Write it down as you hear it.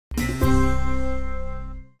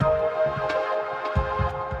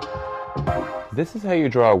this is how you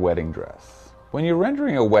draw a wedding dress. When you're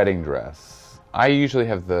rendering a wedding dress, I usually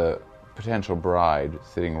have the potential bride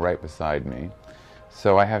sitting right beside me,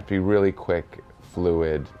 so I have to be really quick,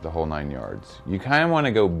 fluid, the whole 9 yards. You kind of want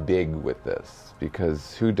to go big with this,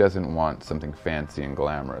 because who doesn't want something fancy and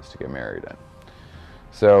glamorous to get married in?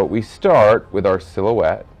 So we start with our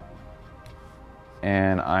silhouette,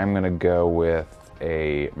 and I'm going to go with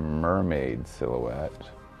a mermaid silhouette.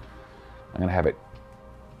 I'm going to have it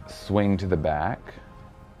swing to the back.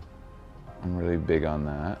 I'm really big on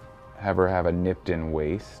that. Have her have a nipped-in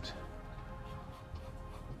waist.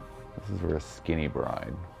 This is for a skinny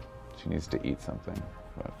bride. She needs to eat something,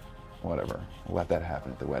 but whatever. We'll let that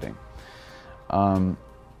happen at the wedding. I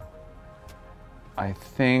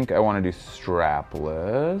think I want to do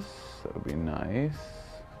strapless. That would be nice.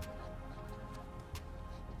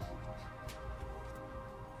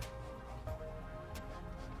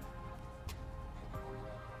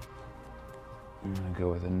 I'm going to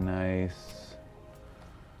go with a nice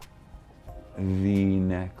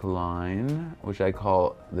V-neckline, which I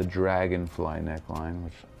call the Dragonfly neckline,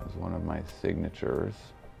 which is one of my signatures.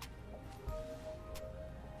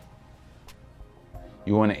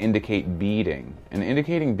 You want to indicate beading. And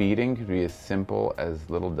indicating beading could be as simple as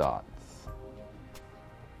little dots.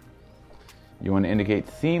 You want to indicate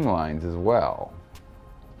seam lines as well.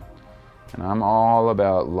 And I'm all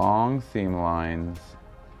about long seam lines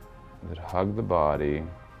that hug the body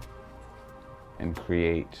and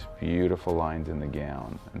create beautiful lines in the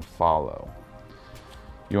gown and follow.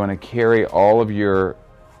 You want to carry all of your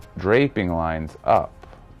draping lines up.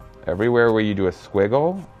 Everywhere where you do a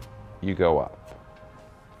squiggle, you go up.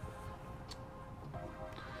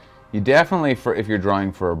 You definitely, if you're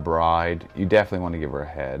drawing for a bride, you definitely want to give her a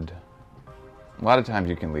head. A lot of times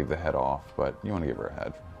you can leave the head off, but you want to give her a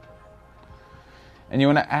head. And you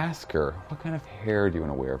want to ask her, what kind of hair do you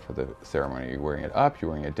want to wear for the ceremony? Are you wearing it up? Are you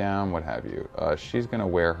wearing it down? What have you? She's going to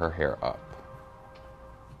wear her hair up.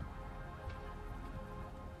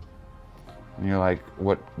 And you're like,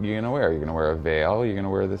 what are you going to wear? Are you going to wear a veil? Are you going to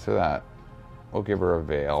wear this or that? We'll give her a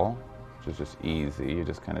veil, which is just easy. You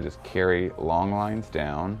just kind of just carry long lines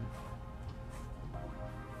down.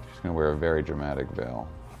 She's going to wear a very dramatic veil.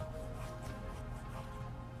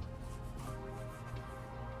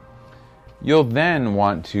 You'll then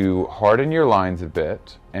want to harden your lines a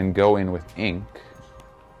bit and go in with ink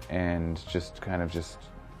and just kind of just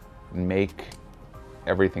make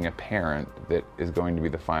everything apparent that is going to be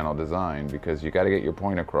the final design, because you got to get your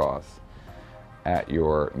point across at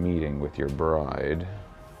your meeting with your bride.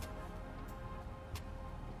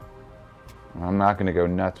 I'm not going to go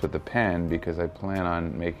nuts with the pen because I plan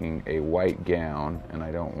on making a white gown, and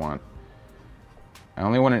I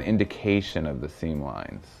only want an indication of the seam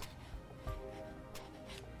lines.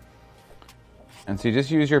 And so you just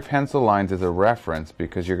use your pencil lines as a reference,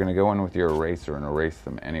 because you're going to go in with your eraser and erase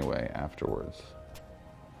them anyway afterwards.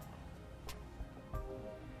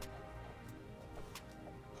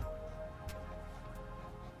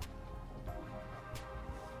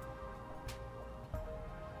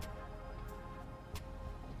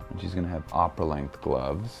 And she's going to have opera-length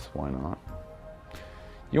gloves. Why not?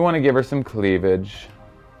 You want to give her some cleavage,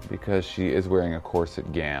 because she is wearing a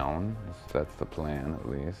corset gown. That's the plan, at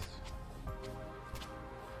least.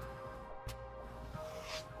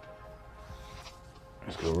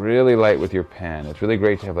 Just go really light with your pen. It's really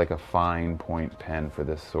great to have like a fine point pen for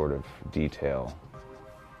this sort of detail.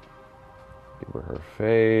 Give her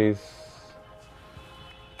face.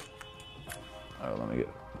 Oh, let me get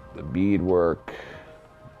the beadwork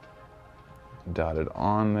dotted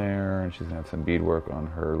on there, and she's gonna have some beadwork on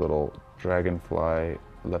her little dragonfly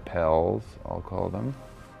lapels, I'll call them.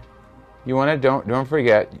 You want to don't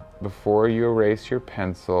forget, before you erase your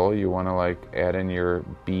pencil, you want to like add in your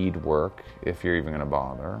beadwork if you're even going to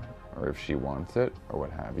bother, or if she wants it, or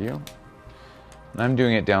what have you. And I'm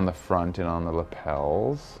doing it down the front and on the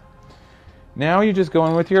lapels. Now you just go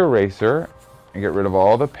in with your eraser and get rid of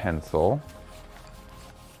all the pencil.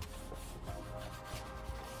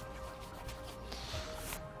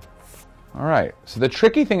 All right. So the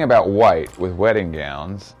tricky thing about white with wedding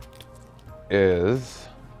gowns is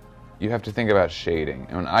you have to think about shading.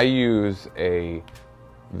 And I use a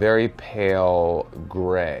very pale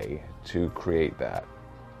gray to create that.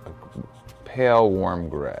 A pale, warm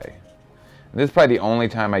gray. And this is probably the only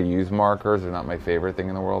time I use markers. They're not my favorite thing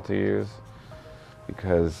in the world to use,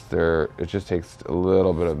 because it just takes a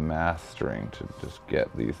little bit of mastering to just get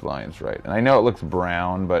these lines right. And I know it looks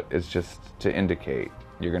brown, but it's just to indicate.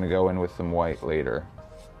 You're going to go in with some white later.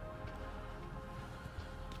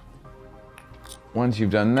 Once you've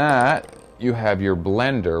done that, you have your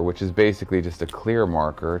blender, which is basically just a clear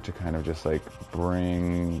marker to kind of just like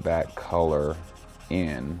bring that color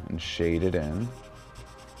in and shade it in.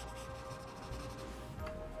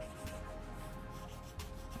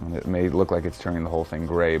 And it may look like it's turning the whole thing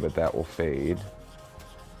gray, but that will fade.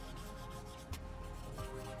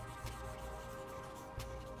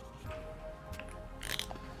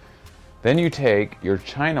 Then you take your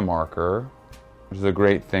China marker, which is a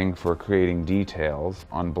great thing for creating details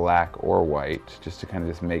on black or white, just to kind of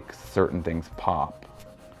just make certain things pop.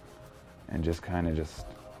 And just kind of just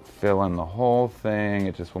fill in the whole thing.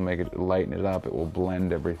 It just will make it, lighten it up. It will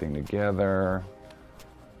blend everything together.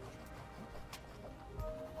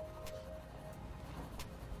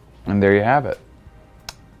 And there you have it.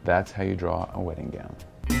 That's how you draw a wedding gown.